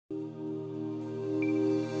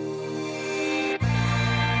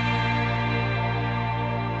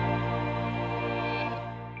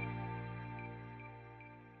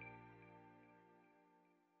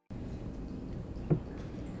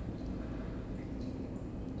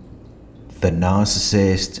The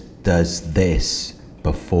narcissist does this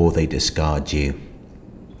before they discard you.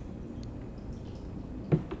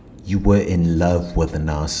 You were in love with the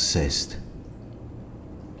narcissist.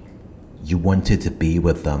 You wanted to be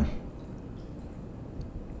with them.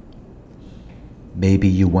 Maybe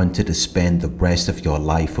you wanted to spend the rest of your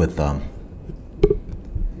life with them.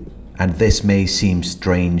 And this may seem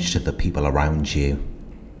strange to the people around you.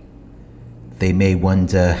 They may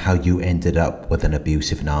wonder how you ended up with an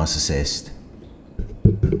abusive narcissist.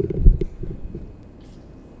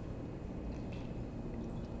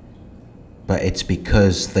 But it's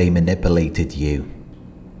because they manipulated you.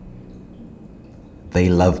 They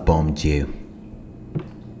love bombed you.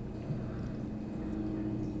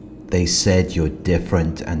 They said you're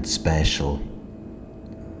different and special.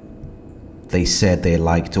 They said they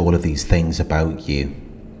liked all of these things about you.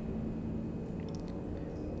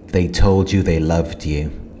 They told you they loved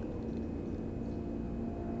you.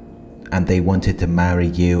 And they wanted to marry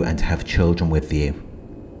you and have children with you.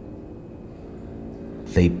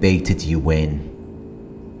 They baited you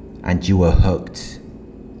in, and you were hooked.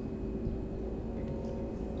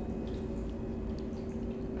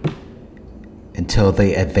 Until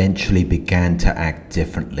they eventually began to act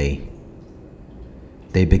differently.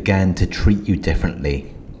 They began to treat you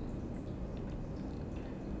differently.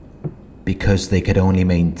 Because they could only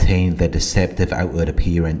maintain their deceptive outward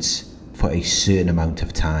appearance for a certain amount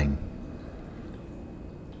of time.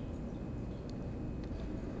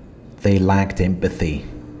 They lacked empathy,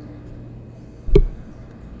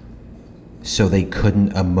 so they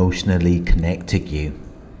couldn't emotionally connect to you.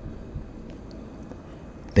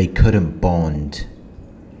 They couldn't bond,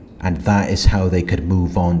 and that is how they could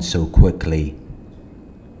move on so quickly.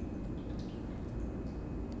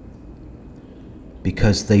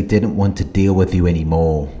 Because they didn't want to deal with you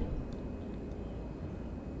anymore.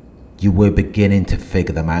 You were beginning to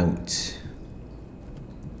figure them out.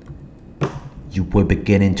 You were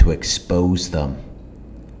beginning to expose them.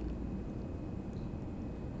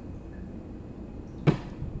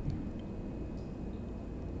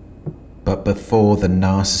 But before the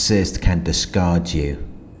narcissist can discard you,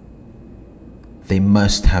 they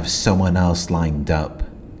must have someone else lined up.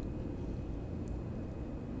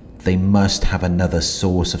 They must have another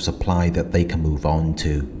source of supply that they can move on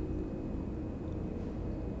to.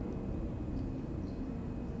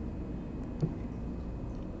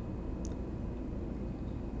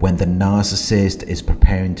 When the narcissist is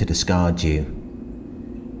preparing to discard you,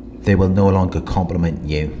 they will no longer compliment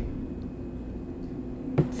you.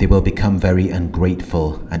 They will become very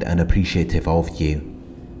ungrateful and unappreciative of you,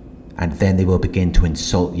 and then they will begin to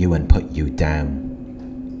insult you and put you down.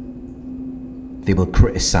 They will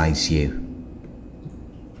criticize you.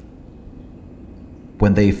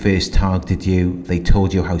 When they first targeted you, they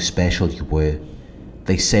told you how special you were.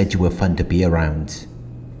 They said you were fun to be around.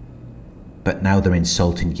 But now they're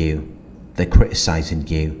insulting you. They're criticizing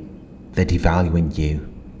you. They're devaluing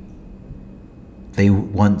you. They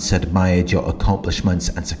once admired your accomplishments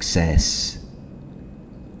and success.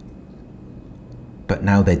 But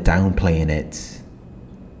now they're downplaying it.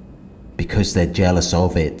 Because they're jealous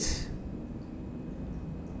of it.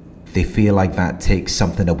 They feel like that takes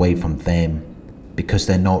something away from them because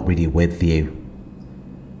they're not really with you.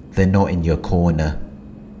 They're not in your corner.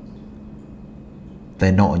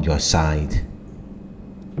 They're not on your side.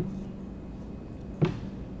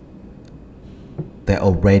 They're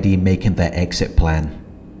already making their exit plan.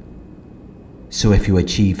 So if you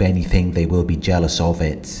achieve anything, they will be jealous of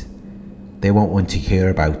it. They won't want to hear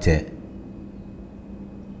about it.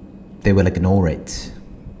 They will ignore it.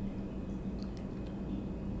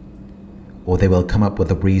 Or they will come up with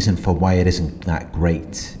a reason for why it isn't that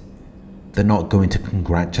great. They're not going to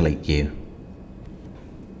congratulate you.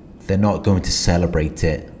 They're not going to celebrate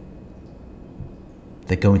it.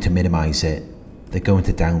 They're going to minimize it. They're going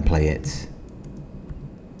to downplay it.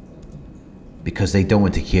 Because they don't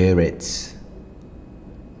want to hear it.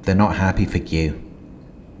 They're not happy for you.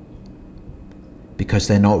 Because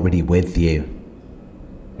they're not really with you.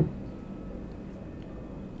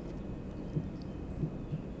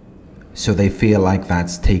 So they feel like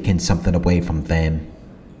that's taking something away from them.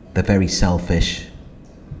 They're very selfish.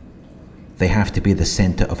 They have to be the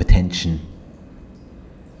center of attention.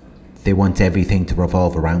 They want everything to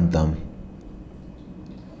revolve around them.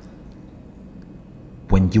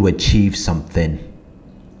 When you achieve something,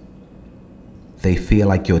 they feel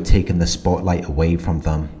like you're taking the spotlight away from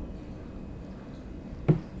them.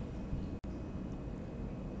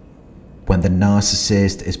 When the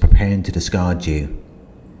narcissist is preparing to discard you,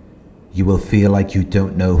 you will feel like you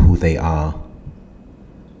don't know who they are,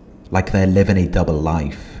 like they're living a double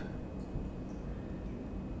life,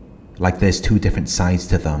 like there's two different sides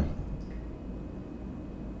to them.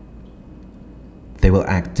 They will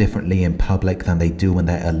act differently in public than they do when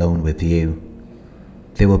they're alone with you.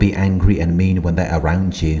 They will be angry and mean when they're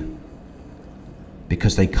around you,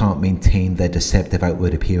 because they can't maintain their deceptive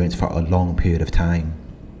outward appearance for a long period of time.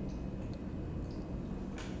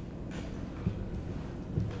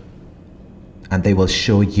 And they will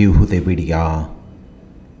show you who they really are,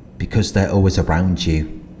 because they're always around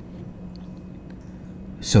you.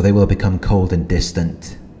 So they will become cold and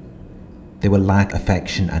distant. They will lack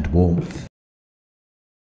affection and warmth.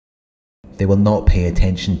 They will not pay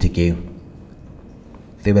attention to you.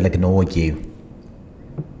 They will ignore you.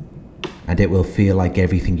 And it will feel like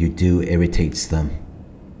everything you do irritates them.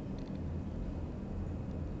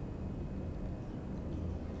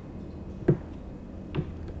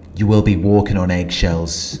 You will be walking on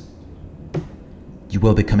eggshells. You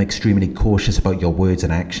will become extremely cautious about your words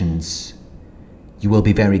and actions. You will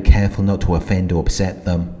be very careful not to offend or upset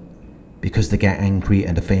them, because they get angry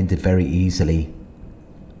and offended very easily.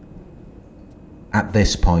 At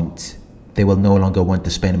this point, they will no longer want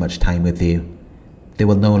to spend much time with you. They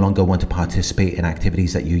will no longer want to participate in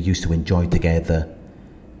activities that you used to enjoy together.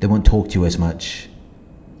 They won't talk to you as much.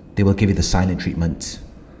 They will give you the silent treatment,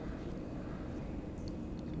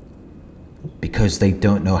 because they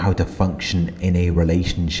don't know how to function in a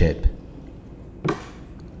relationship.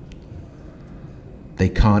 They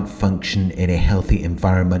can't function in a healthy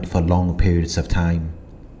environment for long periods of time.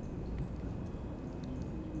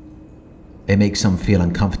 It makes them feel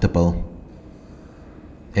uncomfortable.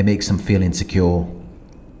 It makes them feel insecure.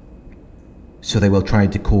 So they will try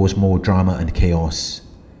to cause more drama and chaos,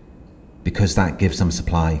 because that gives them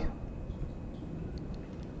supply.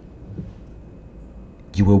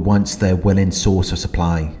 You were once their willing source of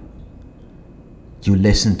supply. You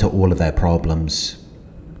listened to all of their problems.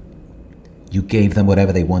 You gave them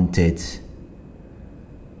whatever they wanted.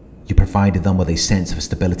 You provided them with a sense of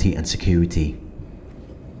stability and security.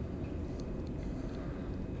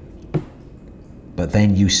 But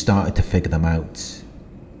then you started to figure them out.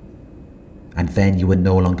 And then you were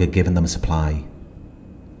no longer giving them supply,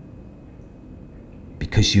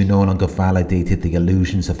 because you no longer validated the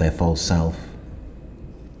illusions of their false self.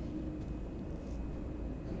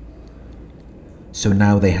 So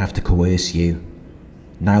now they have to coerce you.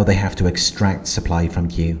 Now they have to extract supply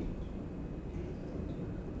from you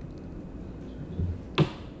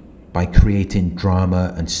by creating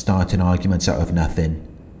drama and starting arguments out of nothing,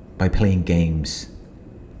 by playing games.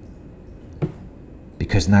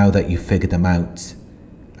 Because now that you've figured them out,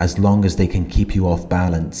 as long as they can keep you off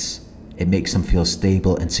balance, it makes them feel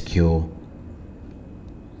stable and secure.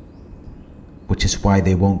 Which is why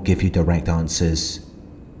they won't give you direct answers.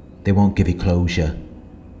 They won't give you closure.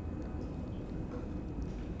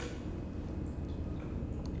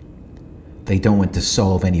 They don't want to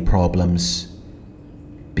solve any problems,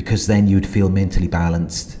 because then you'd feel mentally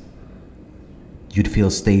balanced. You'd feel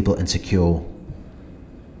stable and secure.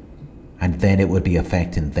 And then it would be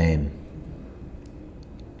affecting them.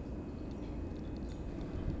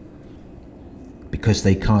 Because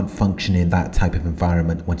they can't function in that type of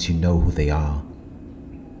environment once you know who they are.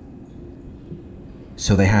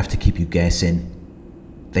 So they have to keep you guessing.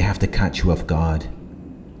 They have to catch you off guard.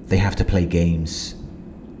 They have to play games.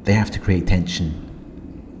 They have to create tension.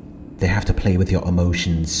 They have to play with your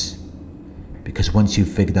emotions. Because once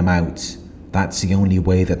you've figured them out, that's the only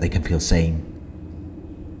way that they can feel sane.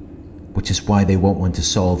 Which is why they won't want to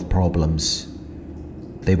solve problems.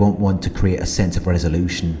 They won't want to create a sense of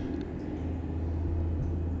resolution.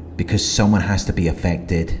 Because someone has to be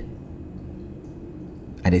affected.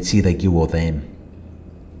 And it's either you or them.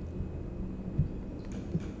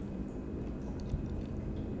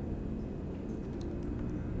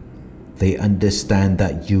 They understand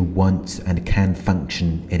that you want and can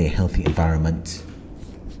function in a healthy environment.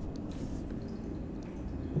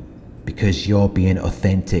 Because you're being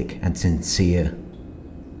authentic and sincere.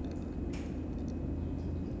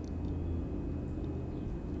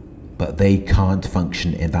 But they can't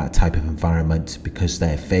function in that type of environment because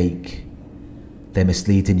they're fake. They're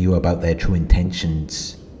misleading you about their true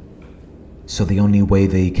intentions. So the only way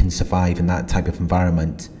they can survive in that type of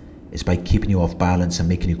environment is by keeping you off balance and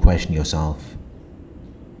making you question yourself.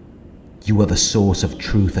 You are the source of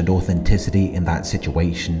truth and authenticity in that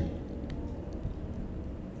situation.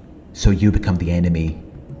 So you become the enemy.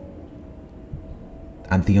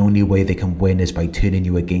 And the only way they can win is by turning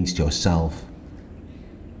you against yourself,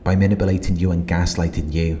 by manipulating you and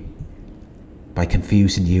gaslighting you, by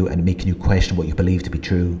confusing you and making you question what you believe to be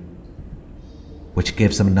true, which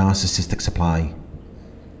gives them narcissistic supply.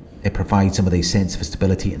 It provides them with a sense of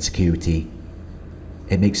stability and security.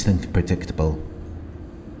 It makes things predictable,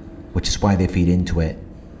 which is why they feed into it.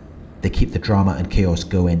 They keep the drama and chaos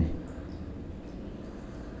going.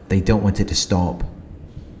 They don't want it to stop,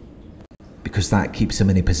 because that keeps them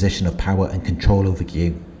in a position of power and control over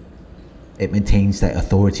you. It maintains their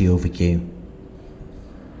authority over you.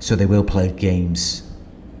 So they will play games.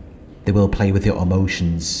 They will play with your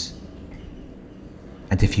emotions.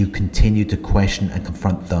 And if you continue to question and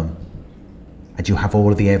confront them, and you have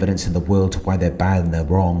all of the evidence in the world of why they're bad and they're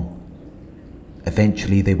wrong,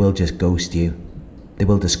 eventually they will just ghost you. They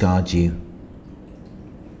will discard you.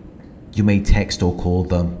 You may text or call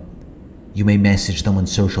them. You may message them on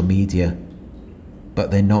social media, but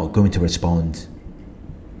they're not going to respond.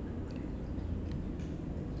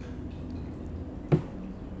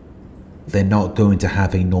 They're not going to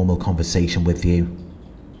have a normal conversation with you,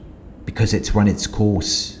 because it's run its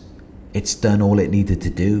course. It's done all it needed to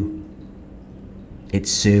do. It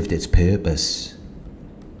served its purpose.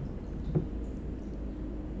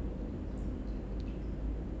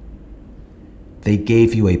 They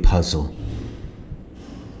gave you a puzzle.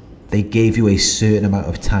 They gave you a certain amount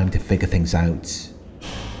of time to figure things out.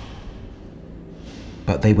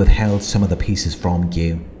 But they withheld some of the pieces from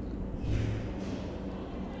you.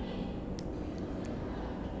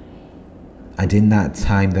 And in that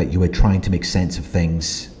time that you were trying to make sense of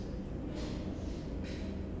things,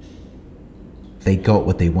 they got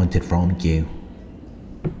what they wanted from you.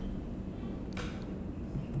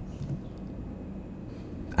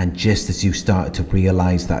 And just as you started to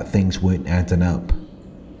realize that things weren't adding up,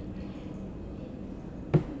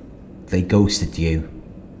 they ghosted you.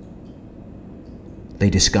 They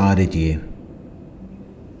discarded you.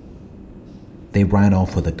 They ran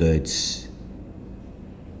off with the goods.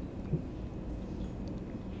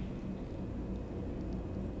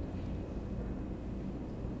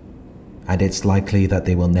 And it's likely that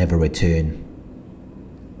they will never return,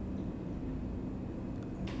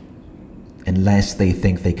 unless they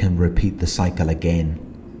think they can repeat the cycle again,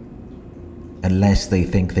 unless they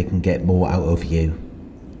think they can get more out of you.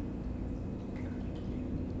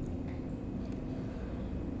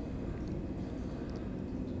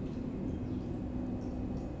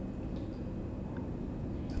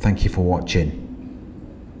 Thank you for watching.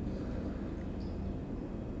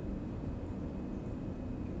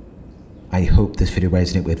 I hope this video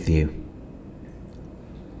resonated with you.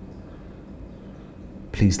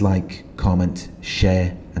 Please like, comment,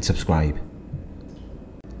 share and subscribe.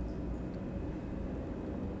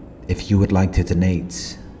 If you would like to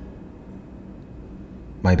donate,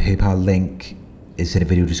 my PayPal link is in the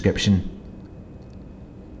video description.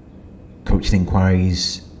 Coaching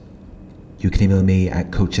inquiries, you can email me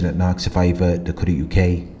at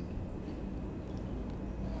coaching@narcsurvivor.co.uk.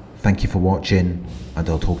 Thank you for watching, and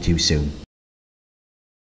I'll talk to you soon.